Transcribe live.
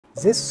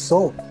This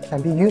soap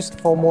can be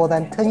used for more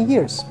than 10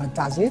 years, but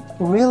does it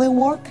really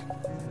work?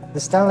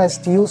 The stainless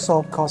steel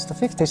soap costs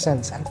 50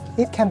 cents and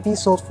it can be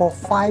sold for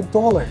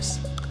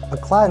 $5. A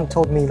client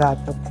told me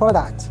that the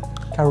product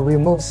can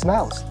remove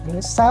smells and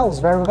it sells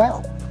very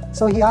well.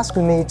 So he asked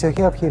me to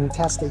help him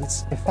test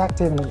its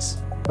effectiveness.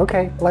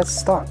 Okay, let's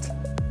start.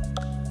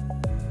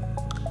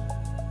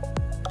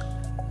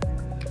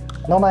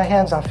 Now my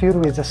hands are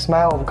filled with the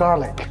smell of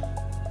garlic.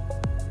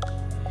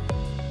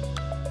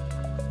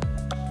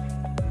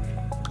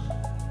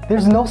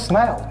 There's no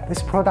smell.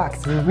 This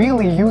product is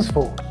really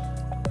useful.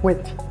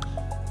 Wait,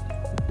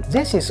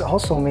 this is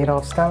also made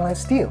of stainless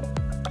steel.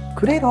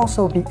 Could it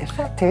also be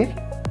effective?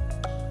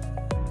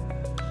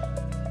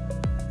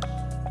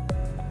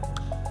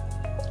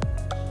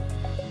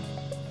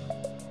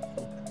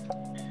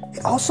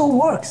 It also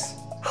works.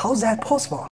 How's that possible?